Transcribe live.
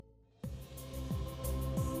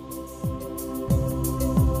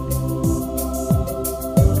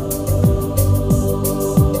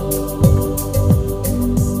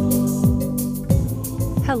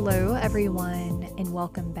everyone, and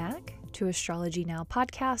welcome back to Astrology Now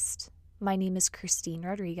podcast. My name is Christine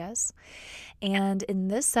Rodriguez, and in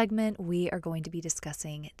this segment, we are going to be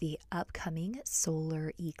discussing the upcoming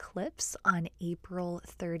solar eclipse on April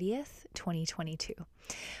 30th, 2022.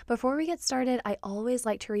 Before we get started, I always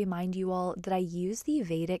like to remind you all that I use the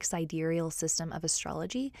Vedic sidereal system of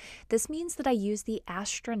astrology. This means that I use the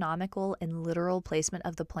astronomical and literal placement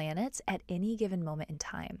of the planets at any given moment in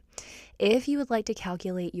time. If you would like to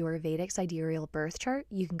calculate your Vedic sidereal birth chart,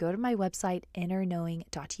 you can go to my website,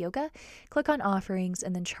 innerknowing.yoga, click on offerings,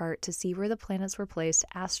 and then chart to see where the planets were placed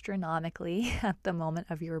astronomically at the moment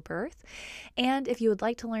of your birth. And if you would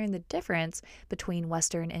like to learn the difference between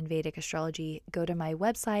Western and Vedic astrology, go to my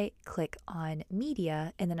website, click on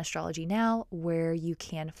Media, and then Astrology Now, where you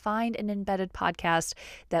can find an embedded podcast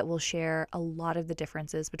that will share a lot of the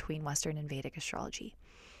differences between Western and Vedic astrology.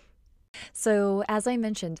 So, as I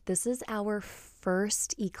mentioned, this is our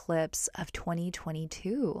first eclipse of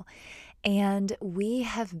 2022, and we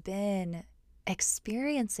have been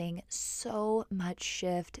experiencing so much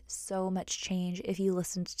shift, so much change. If you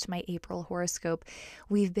listened to my April horoscope,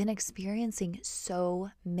 we've been experiencing so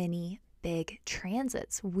many big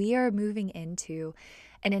transits. We are moving into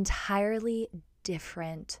an entirely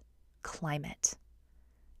different climate,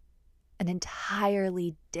 an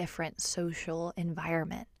entirely different social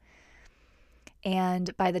environment.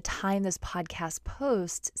 And by the time this podcast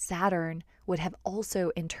posts, Saturn would have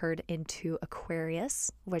also entered into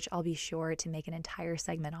Aquarius, which I'll be sure to make an entire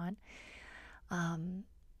segment on.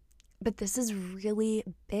 But this is really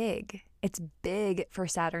big. It's big for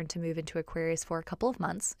Saturn to move into Aquarius for a couple of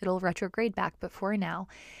months. It'll retrograde back, but for now,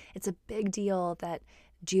 it's a big deal that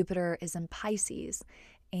Jupiter is in Pisces.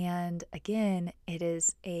 And again, it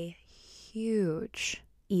is a huge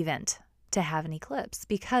event to have an eclipse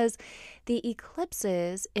because the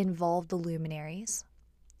eclipses involve the luminaries.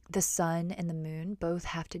 The sun and the moon both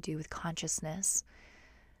have to do with consciousness.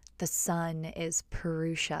 The sun is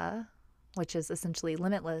Purusha, which is essentially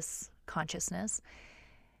limitless consciousness.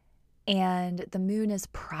 And the moon is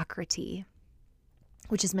Prakriti,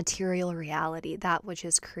 which is material reality, that which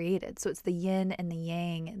is created. So it's the yin and the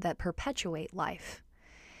yang that perpetuate life.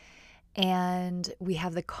 And we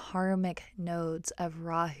have the karmic nodes of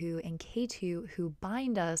Rahu and Ketu who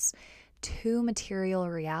bind us to material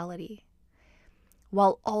reality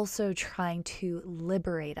while also trying to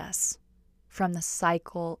liberate us from the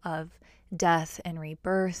cycle of death and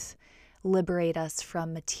rebirth, liberate us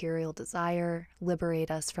from material desire,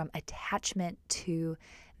 liberate us from attachment to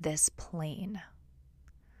this plane.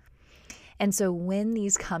 And so when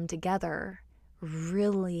these come together,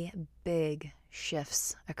 really big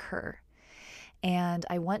shifts occur. And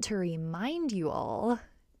I want to remind you all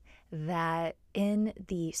that in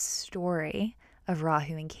the story of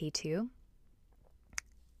Rahu and Ketu,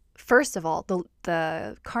 first of all,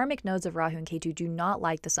 the karmic nodes of Rahu and Ketu do not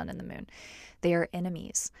like the sun and the moon. They are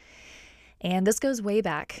enemies. And this goes way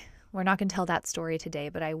back. We're not going to tell that story today,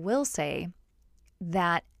 but I will say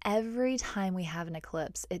that every time we have an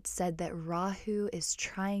eclipse, it's said that Rahu is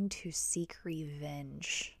trying to seek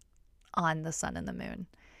revenge on the sun and the moon.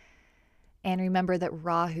 And remember that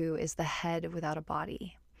Rahu is the head without a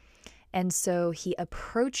body. And so he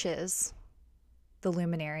approaches the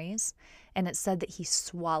luminaries, and it's said that he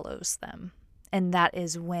swallows them. And that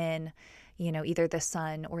is when, either the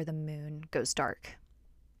sun or the moon goes dark.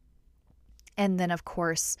 And then, of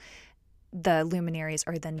course, the luminaries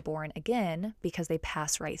are then born again because they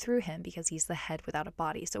pass right through him because he's the head without a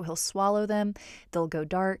body. So he'll swallow them, they'll go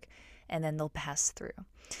dark, and then they'll pass through.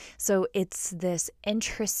 So it's this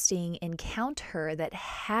interesting encounter that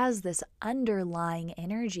has this underlying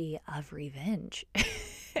energy of revenge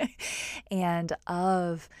and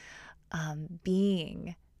of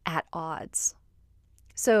being at odds.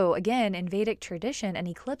 So again, in Vedic tradition, an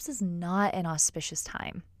eclipse is not an auspicious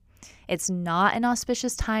time. It's not an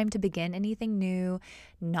auspicious time to begin anything new,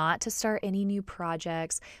 not to start any new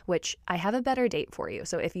projects, which I have a better date for you.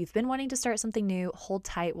 So if you've been wanting to start something new, hold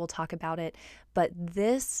tight, we'll talk about it. But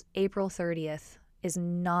this April 30th is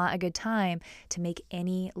not a good time to make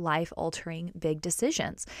any life-altering big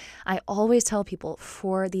decisions. I always tell people,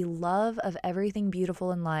 for the love of everything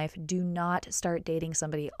beautiful in life, do not start dating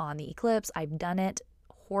somebody on the eclipse. I've done it.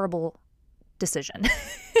 Horrible decision.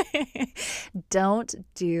 Don't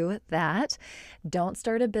do that. Don't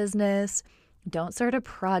start a business. Don't start a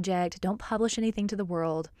project. Don't publish anything to the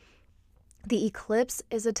world. The eclipse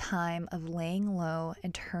is a time of laying low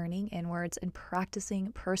and turning inwards and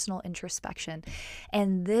practicing personal introspection.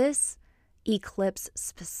 And this eclipse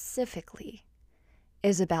specifically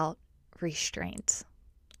is about restraint,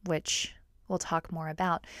 which we'll talk more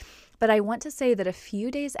about. But I want to say that a few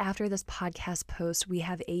days after this podcast post, we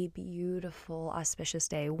have a beautiful auspicious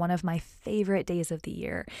day, one of my favorite days of the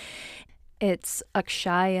year. It's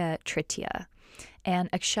Akshaya Tritiya. And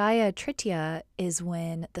Akshaya Tritiya is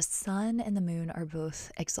when the sun and the moon are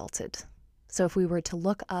both exalted. So if we were to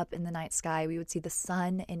look up in the night sky, we would see the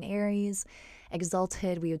sun in Aries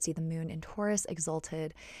exalted. We would see the moon in Taurus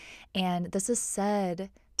exalted. And this is said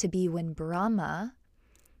to be when Brahma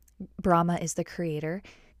is the creator,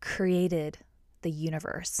 created the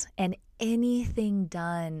universe. And anything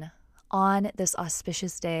done on this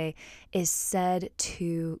auspicious day is said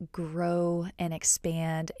to grow and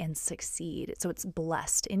expand and succeed. So it's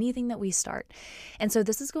blessed, anything that we start. And so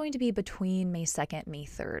this is going to be between May 2nd, May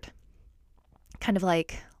 3rd. Kind of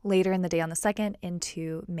like later in the day on the 2nd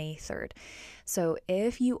into May 3rd. So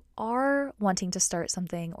if you are wanting to start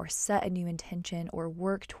something or set a new intention or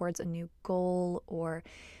work towards a new goal or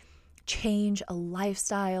change a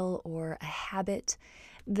lifestyle or a habit,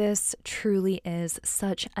 this truly is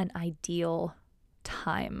such an ideal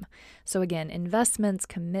time. So again, investments,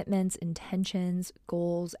 commitments, intentions,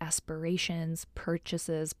 goals, aspirations,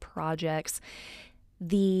 purchases, projects,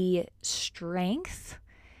 the strength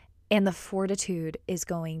and the fortitude is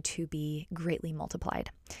going to be greatly multiplied.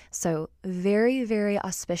 So very, very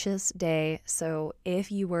auspicious day. So if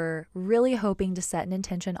you were really hoping to set an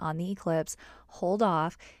intention on the eclipse, hold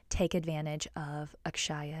off, take advantage of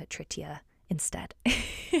Akshaya Tritiya instead.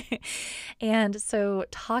 And so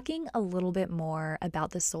talking a little bit more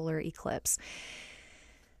about the solar eclipse.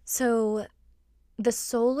 So the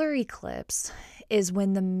solar eclipse is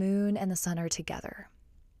when the moon and the sun are together.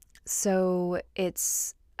 So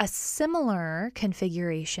it's a similar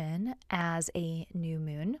configuration as a new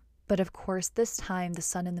moon, but of course this time the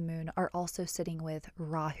sun and the moon are also sitting with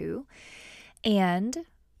Rahu, and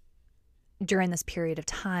during this period of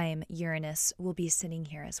time Uranus will be sitting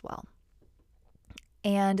here as well.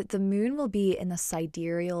 And the moon will be in the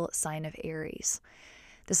sidereal sign of Aries.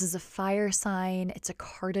 This is a fire sign, it's a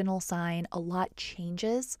cardinal sign, a lot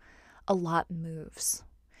changes, a lot moves.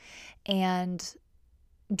 And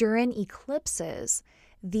during eclipses,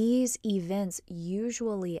 these events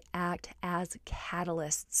usually act as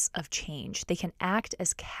catalysts of change. They can act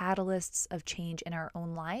as catalysts of change in our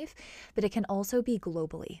own life, but it can also be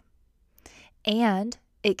globally. And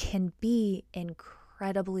it can be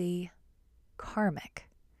incredibly karmic.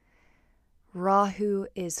 Rahu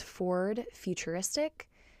is forward, futuristic.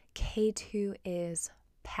 Ketu is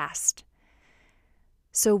past.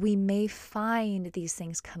 So we may find these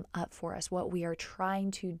things come up for us, what we are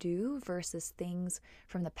trying to do versus things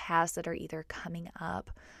from the past that are either coming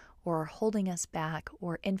up or holding us back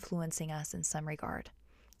or influencing us in some regard.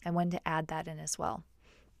 I wanted to add that in as well.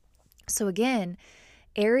 So again,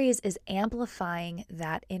 Aries is amplifying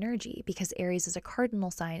that energy because Aries is a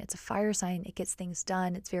cardinal sign. It's a fire sign. It gets things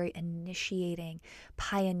done. It's very initiating,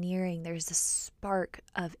 pioneering. There's a spark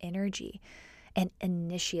of energy and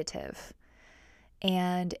initiative.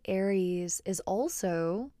 And Aries is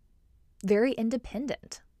also very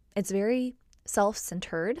independent. It's very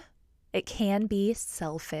self-centered. It can be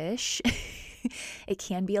selfish. It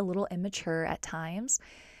can be a little immature at times.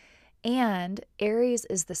 And Aries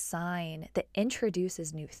is the sign that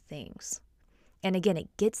introduces new things. And again,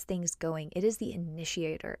 it gets things going. It is the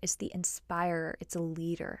initiator. It's the inspirer. It's a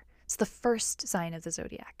leader. It's the first sign of the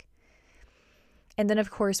zodiac. And then,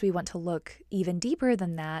 of course, we want to look even deeper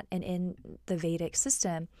than that. And in the Vedic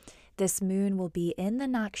system, this moon will be in the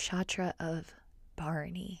nakshatra of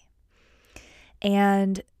Bharani.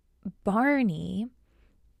 And Bharani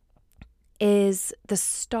is the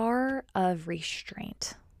star of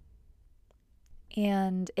restraint.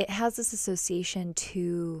 And it has this association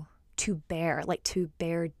to bear, like to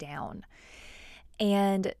bear down.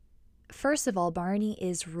 And first of all, Bharani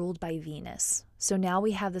is ruled by Venus. So now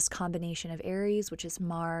we have this combination of Aries, which is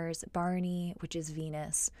Mars, Bharani, which is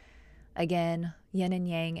Venus. Again, yin and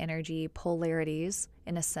yang energy, polarities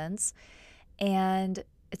in a sense. And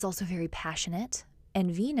it's also very passionate. And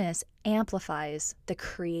Venus amplifies the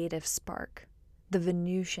creative spark, the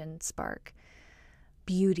Venusian spark,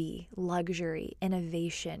 beauty, luxury,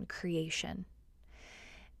 innovation, creation.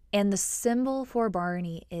 And the symbol for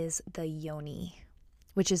Bharani is the yoni,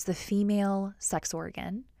 which is the female sex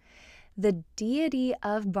organ. The deity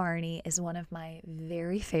of Bharani is one of my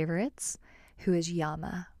very favorites, who is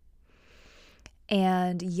Yama.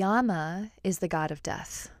 And Yama is the god of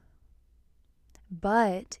death.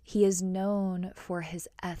 But he is known for his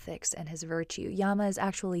ethics and his virtue. Yama is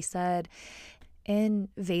actually said in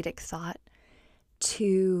Vedic thought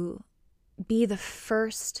to be the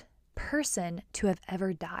first person to have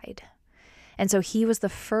ever died. And so he was the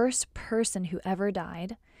first person who ever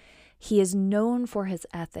died. He is known for his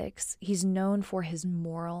ethics. He's known for his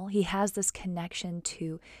moral. He has this connection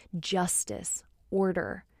to justice,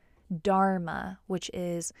 order, dharma, which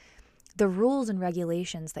is the rules and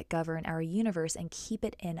regulations that govern our universe and keep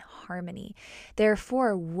it in harmony.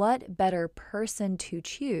 Therefore, what better person to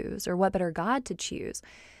choose, or what better God to choose,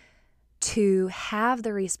 to have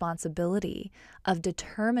the responsibility of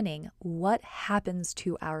determining what happens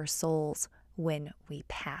to our souls when we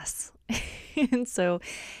pass. And so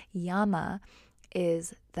Yama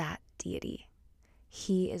is that deity.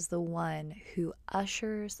 He is the one who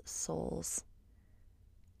ushers souls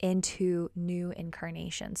into new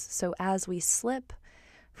incarnations. So as we slip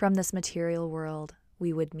from this material world,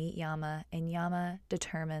 we would meet Yama, and Yama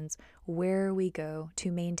determines where we go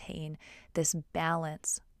to maintain this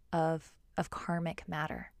balance of karmic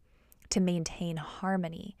matter, to maintain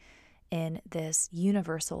harmony in this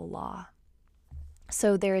universal law.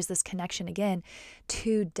 So there is this connection again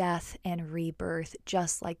to death and rebirth,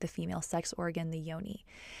 just like the female sex organ, the yoni.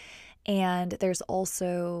 And there's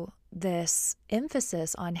also this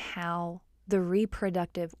emphasis on how the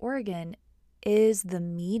reproductive organ is the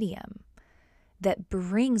medium that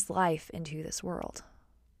brings life into this world.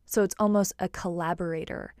 So it's almost a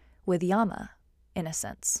collaborator with Yama, in a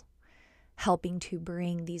sense, helping to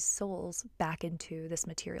bring these souls back into this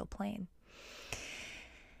material plane.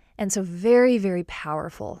 And so very, very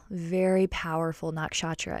powerful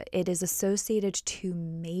nakshatra. It is associated to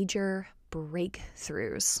major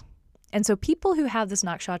breakthroughs. And so people who have this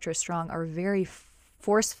nakshatra strong are very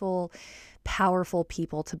forceful, powerful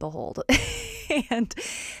people to behold. And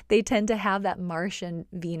they tend to have that Martian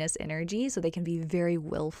Venus energy, so they can be very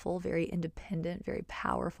willful, very independent, very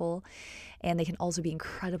powerful, and they can also be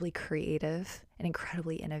incredibly creative and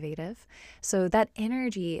incredibly innovative. So that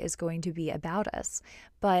energy is going to be about us.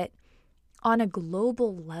 But on a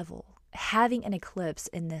global level, having an eclipse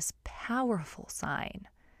in this powerful sign,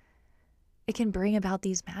 it can bring about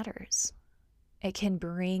these matters. It can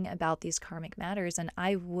bring about these karmic matters. And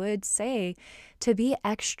I would say to be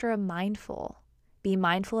extra mindful. Be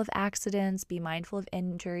mindful of accidents, be mindful of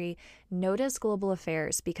injury. Notice global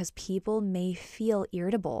affairs, because people may feel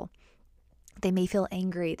irritable. They may feel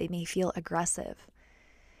angry. They may feel aggressive.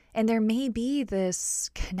 And there may be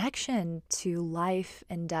this connection to life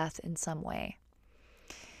and death in some way.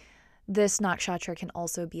 This nakshatra can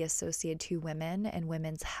also be associated to women and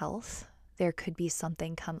women's health. There could be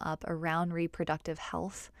something come up around reproductive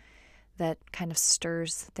health that kind of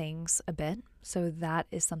stirs things a bit. So that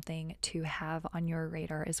is something to have on your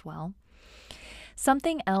radar as well.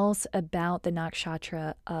 Something else about the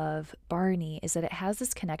nakshatra of Bharani is that it has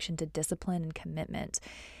this connection to discipline and commitment.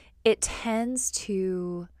 It tends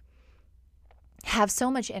to have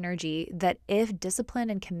so much energy that if discipline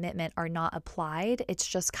and commitment are not applied, it's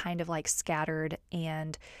just kind of like scattered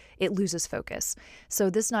and it loses focus.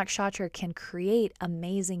 So this nakshatra can create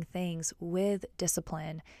amazing things with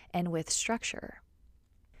discipline and with structure.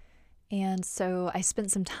 And so I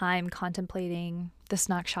spent some time contemplating this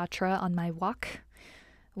nakshatra on my walk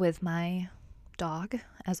with my dog,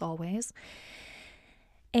 as always.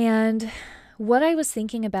 And what I was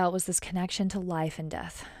thinking about was this connection to life and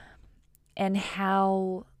death, and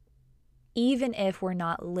how even if we're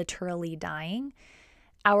not literally dying,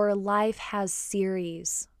 our life has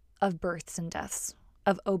series of births and deaths,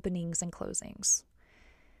 of openings and closings.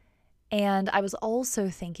 And I was also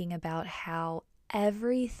thinking about how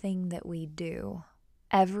everything that we do,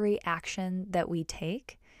 every action that we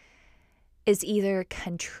take, is either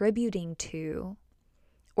contributing to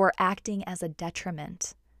or acting as a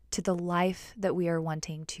detriment to the life that we are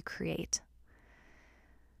wanting to create.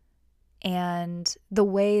 And the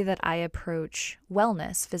way that I approach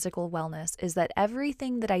wellness, physical wellness, is that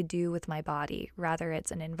everything that I do with my body, whether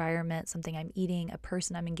it's an environment, something I'm eating, a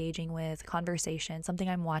person I'm engaging with, conversation, something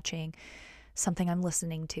I'm watching, something I'm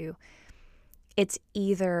listening to, it's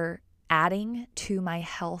either adding to my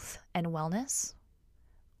health and wellness,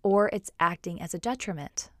 or it's acting as a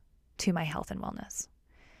detriment to my health and wellness.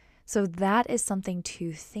 So that is something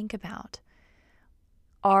to think about.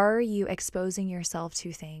 Are you exposing yourself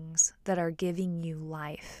to things that are giving you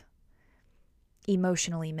life,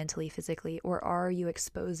 emotionally, mentally, physically, or are you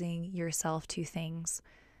exposing yourself to things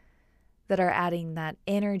that are adding that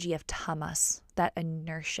energy of tamas, that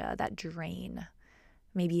inertia, that drain,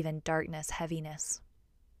 maybe even darkness, heaviness?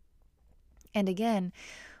 And again,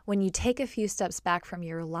 when you take a few steps back from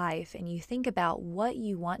your life and you think about what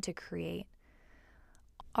you want to create,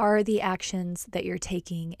 are the actions that you're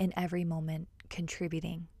taking in every moment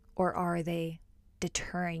contributing, or are they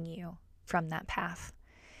deterring you from that path?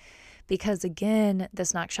 Because again,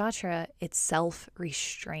 this nakshatra, it's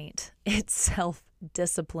self-restraint, it's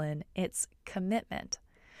self-discipline, it's commitment.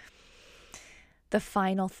 The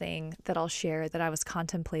final thing that I'll share that I was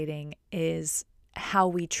contemplating is how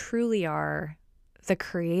we truly are the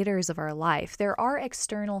creators of our life. There are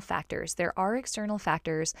external factors. There are external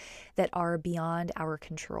factors that are beyond our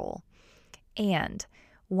control. And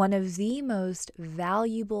one of the most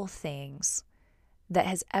valuable things that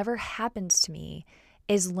has ever happened to me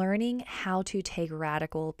is learning how to take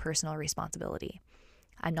radical personal responsibility.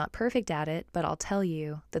 I'm not perfect at it, but I'll tell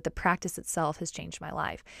you that the practice itself has changed my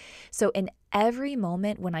life. So in every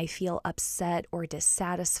moment when I feel upset or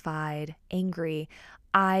dissatisfied, angry,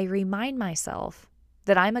 I remind myself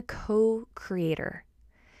that I'm a co-creator.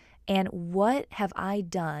 And what have I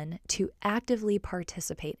done to actively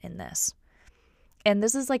participate in this? And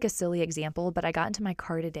this is like a silly example, but I got into my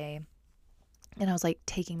car today and I was like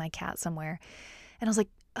taking my cat somewhere. And I was like,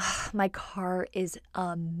 my car is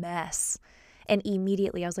a mess. And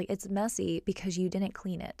immediately I was like, it's messy because you didn't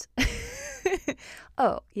clean it.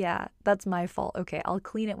 Oh, yeah, that's my fault. Okay, I'll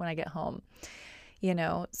clean it when I get home.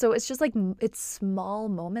 So it's just like, it's small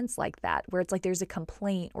moments like that where it's like there's a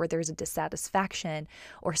complaint or there's a dissatisfaction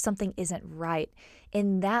or something isn't right.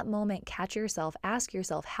 In that moment, catch yourself, ask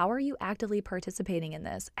yourself, how are you actively participating in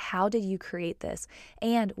this? How did you create this?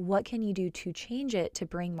 And what can you do to change it to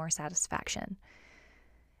bring more satisfaction?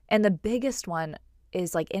 And the biggest one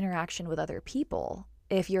is like interaction with other people.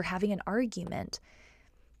 If you're having an argument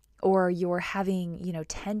or you're having,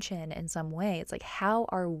 tension in some way, it's like, how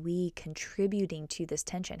are we contributing to this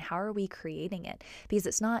tension? How are we creating it? Because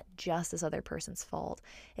it's not just this other person's fault.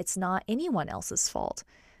 It's not anyone else's fault.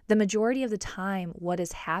 The majority of the time, what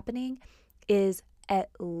is happening is at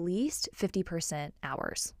least 50%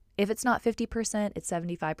 ours. If it's not 50%, it's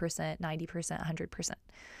 75%, 90%, 100%.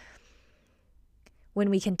 When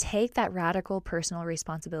we can take that radical personal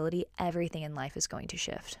responsibility, everything in life is going to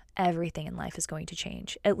shift. Everything in life is going to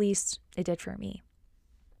change. At least it did for me.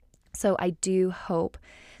 So I do hope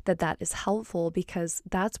that that is helpful because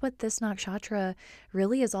that's what this nakshatra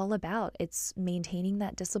really is all about. It's maintaining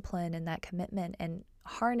that discipline and that commitment and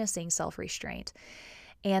harnessing self-restraint.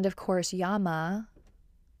 And of course, Yama,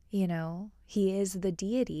 he is the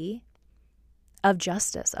deity of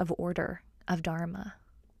justice, of order, of dharma.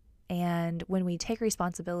 And when we take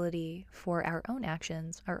responsibility for our own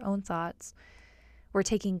actions, our own thoughts, we're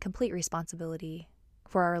taking complete responsibility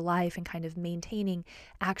for our life and kind of maintaining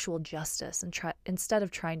actual justice and instead of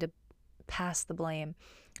trying to pass the blame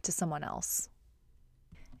to someone else.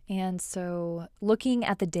 And so looking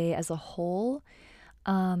at the day as a whole,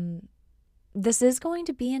 this is going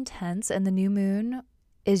to be intense, and the new moon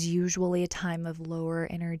is usually a time of lower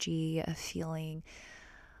energy, of feeling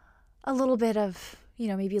a little bit of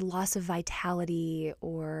maybe loss of vitality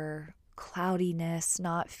or cloudiness,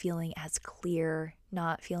 not feeling as clear,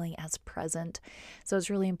 not feeling as present. So it's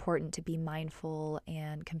really important to be mindful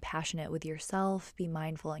and compassionate with yourself, be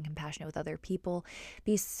mindful and compassionate with other people,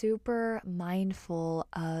 be super mindful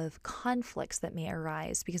of conflicts that may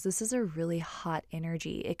arise because this is a really hot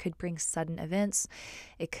energy. It could bring sudden events.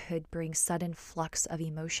 It could bring sudden flux of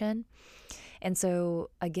emotion. And so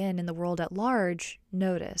again, in the world at large,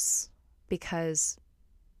 notice, because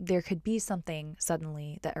there could be something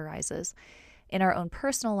suddenly that arises. In our own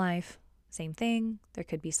personal life, same thing. There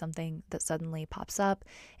could be something that suddenly pops up.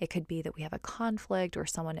 It could be that we have a conflict or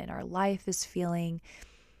someone in our life is feeling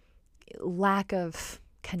lack of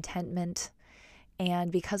contentment.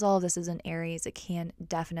 And because all of this is in Aries, it can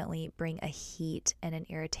definitely bring a heat and an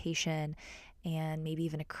irritation and maybe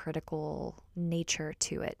even a critical nature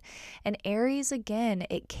to it. And Aries, again,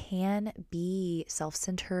 it can be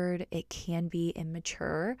self-centered, it can be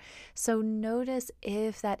immature. So notice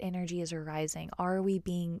if that energy is arising. Are we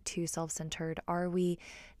being too self-centered? Are we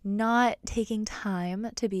not taking time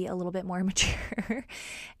to be a little bit more mature?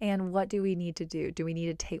 And what do we need to do? Do we need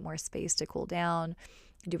to take more space to cool down?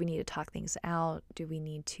 Do we need to talk things out? Do we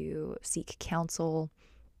need to seek counsel?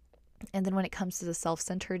 And then when it comes to the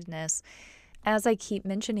self-centeredness, as I keep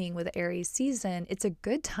mentioning with Aries season, it's a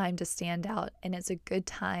good time to stand out and it's a good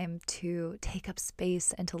time to take up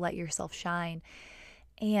space and to let yourself shine.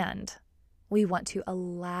 And we want to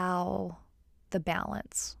allow the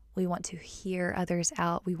balance. We want to hear others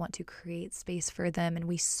out. We want to create space for them. And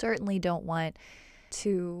we certainly don't want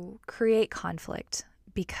to create conflict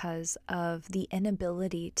because of the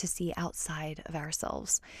inability to see outside of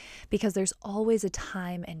ourselves. Because there's always a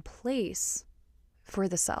time and place for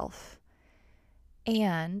the self.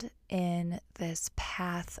 And in this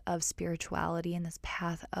path of spirituality, in this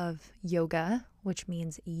path of yoga, which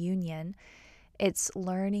means union, it's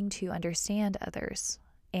learning to understand others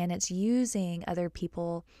and it's using other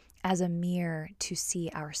people as a mirror to see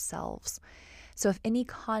ourselves. So if any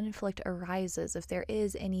conflict arises, if there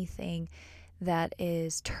is anything that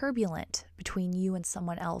is turbulent between you and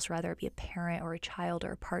someone else, whether it be a parent or a child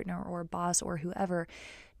or a partner or a boss or whoever,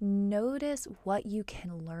 notice what you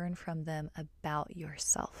can learn from them about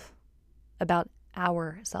yourself, about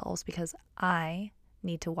ourselves, because I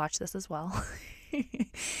need to watch this as well.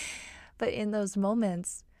 But in those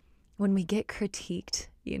moments, when we get critiqued,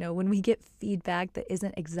 when we get feedback that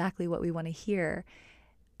isn't exactly what we want to hear,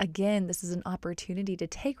 again, this is an opportunity to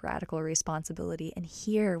take radical responsibility and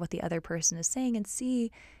hear what the other person is saying and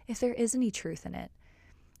see if there is any truth in it.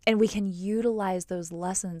 And we can utilize those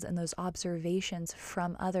lessons and those observations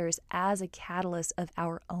from others as a catalyst of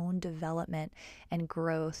our own development and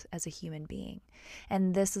growth as a human being.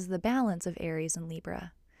 And this is the balance of Aries and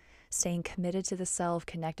Libra. Staying committed to the self,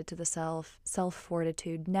 connected to the self,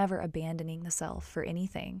 self-fortitude, never abandoning the self for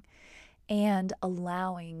anything, and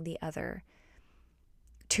allowing the other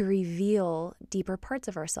to reveal deeper parts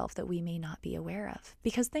of ourselves that we may not be aware of.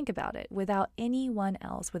 Because think about it, without anyone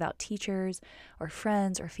else, without teachers or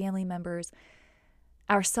friends or family members,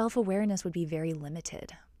 our self-awareness would be very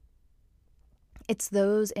limited. It's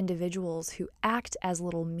those individuals who act as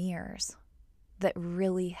little mirrors that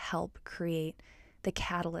really help create the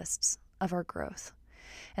catalysts of our growth.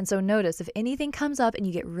 And so notice if anything comes up and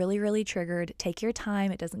you get really, really triggered, take your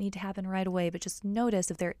time. It doesn't need to happen right away, but just notice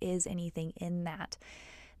if there is anything in that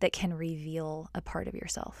can reveal a part of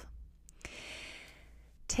yourself.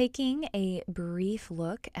 Taking a brief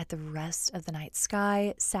look at the rest of the night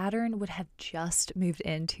sky, Saturn would have just moved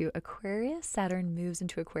into Aquarius. Saturn moves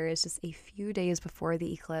into Aquarius just a few days before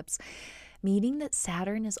the eclipse, meaning that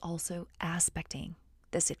Saturn is also aspecting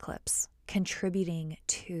this eclipse, contributing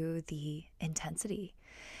to the intensity.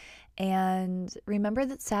 And remember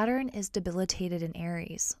that Saturn is debilitated in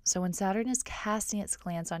Aries. So when Saturn is casting its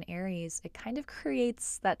glance on Aries, it kind of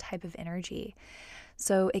creates that type of energy.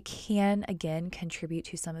 So it can, again, contribute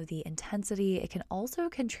to some of the intensity. It can also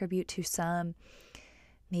contribute to some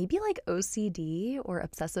maybe like OCD or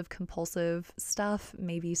obsessive compulsive stuff.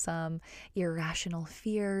 Maybe some irrational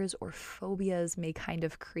fears or phobias may kind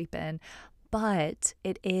of creep in. But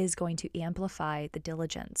it is going to amplify the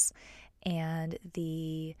diligence and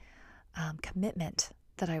the commitment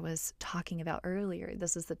that I was talking about earlier.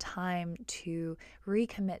 This is the time to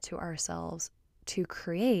recommit to ourselves to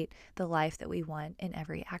create the life that we want in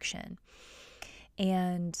every action.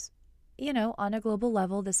 And, on a global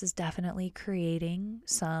level, this is definitely creating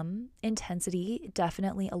some intensity,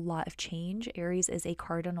 definitely a lot of change. Aries is a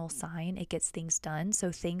cardinal sign. It gets things done.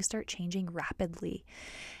 So things start changing rapidly.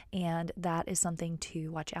 And that is something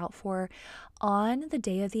to watch out for. On the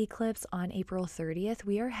day of the eclipse, on April 30th,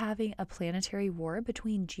 we are having a planetary war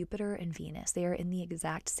between Jupiter and Venus. They are in the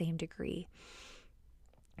exact same degree.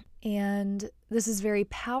 And this is very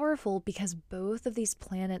powerful because both of these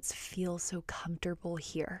planets feel so comfortable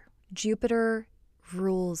here. Jupiter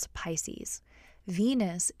rules Pisces.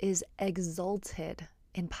 Venus is exalted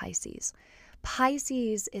in Pisces.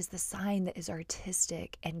 Pisces is the sign that is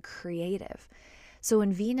artistic and creative. So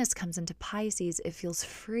when Venus comes into Pisces, it feels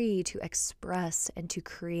free to express and to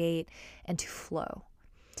create and to flow.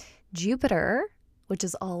 Jupiter, which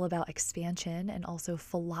is all about expansion and also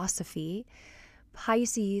philosophy,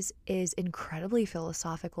 Pisces is incredibly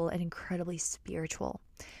philosophical and incredibly spiritual.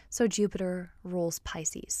 So Jupiter rules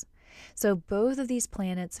Pisces. So both of these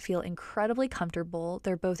planets feel incredibly comfortable.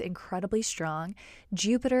 They're both incredibly strong.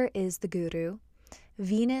 Jupiter is the guru.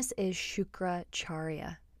 Venus is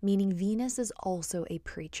Shukracharya, meaning Venus is also a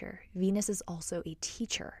preacher. Venus is also a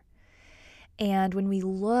teacher. And when we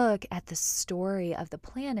look at the story of the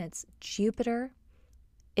planets, Jupiter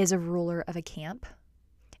is a ruler of a camp.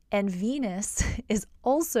 And Venus is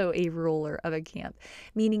also a ruler of a camp,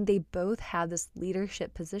 meaning they both have this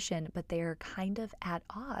leadership position, but they are kind of at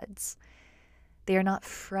odds. They are not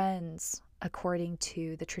friends according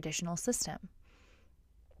to the traditional system.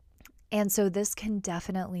 And so this can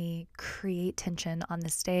definitely create tension on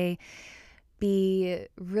this day. Be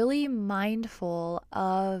really mindful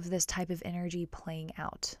of this type of energy playing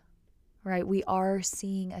out, right? We are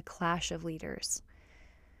seeing a clash of leaders.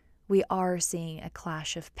 We are seeing a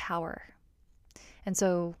clash of power. And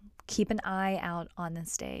so keep an eye out on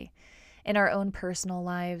this day. In our own personal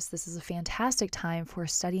lives, this is a fantastic time for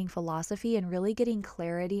studying philosophy and really getting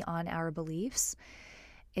clarity on our beliefs.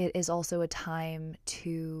 It is also a time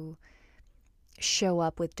to show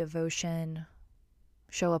up with devotion,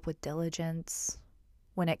 show up with diligence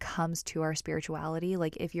when it comes to our spirituality.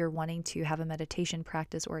 Like if you're wanting to have a meditation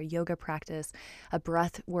practice or a yoga practice, a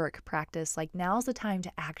breath work practice, like now's the time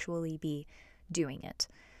to actually be doing it,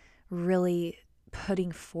 really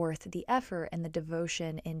putting forth the effort and the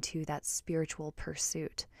devotion into that spiritual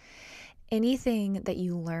pursuit. Anything that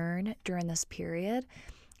you learn during this period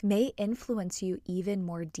may influence you even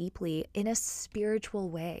more deeply in a spiritual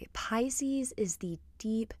way. Pisces is the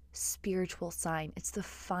deep spiritual sign. It's the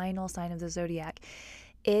final sign of the zodiac.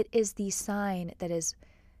 It is the sign that is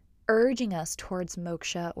urging us towards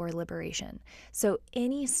moksha or liberation. So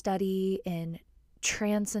any study in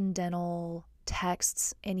transcendental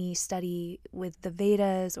texts, any study with the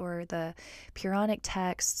Vedas or the Puranic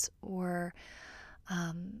texts or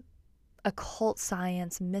occult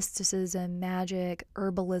science, mysticism, magic,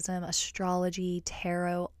 herbalism, astrology,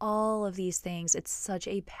 tarot, all of these things. It's such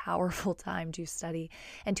a powerful time to study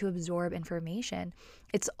and to absorb information.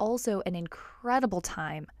 It's also an incredible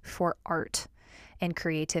time for art and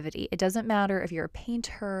creativity. It doesn't matter if you're a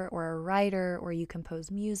painter or a writer or you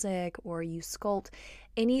compose music or you sculpt,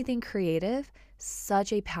 anything creative,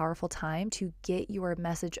 such a powerful time to get your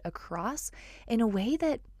message across in a way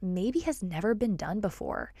that maybe has never been done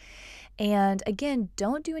before. And again,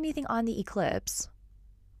 don't do anything on the eclipse.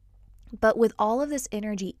 But with all of this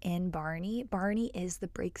energy in Barney is the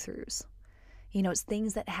breakthroughs. It's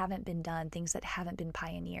things that haven't been done, things that haven't been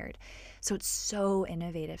pioneered. So it's so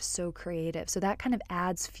innovative, so creative. So that kind of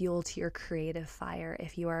adds fuel to your creative fire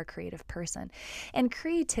if you are a creative person. And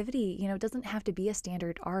creativity, doesn't have to be a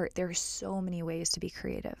standard art. There are so many ways to be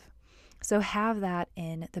creative. So have that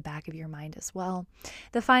in the back of your mind as well.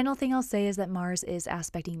 The final thing I'll say is that Mars is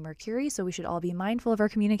aspecting Mercury, so we should all be mindful of our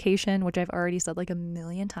communication, which I've already said like a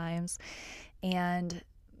million times. And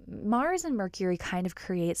Mars and Mercury kind of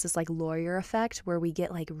creates this like lawyer effect where we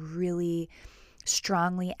get like really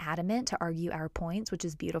strongly adamant to argue our points, which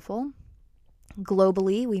is beautiful.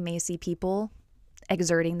 Globally, we may see people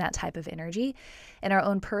exerting that type of energy. In our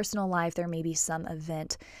own personal life, there may be some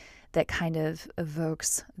event that kind of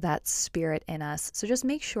evokes that spirit in us. So just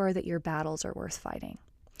make sure that your battles are worth fighting.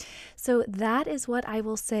 So that is what I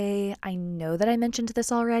will say. I know that I mentioned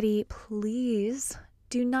this already. Please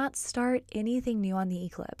do not start anything new on the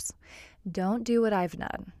eclipse. Don't do what I've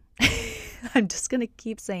done. I'm just going to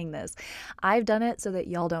keep saying this. I've done it so that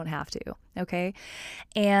y'all don't have to, okay?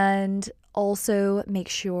 And also make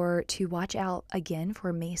sure to watch out again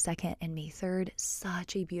for May 2nd and May 3rd.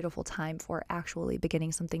 Such a beautiful time for actually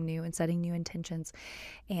beginning something new and setting new intentions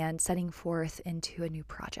and setting forth into a new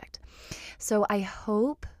project. So I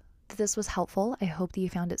hope this was helpful. I hope that you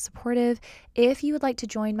found it supportive. If you would like to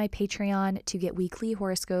join my Patreon to get weekly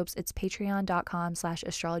horoscopes, it's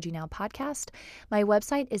patreon.com/astrologynowpodcast. My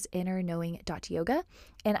website is innerknowing.yoga,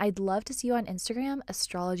 and I'd love to see you on Instagram,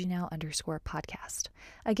 astrologynow_podcast.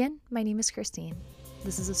 Again, my name is Christine.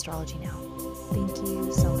 This is Astrology Now. Thank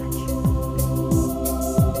you so much.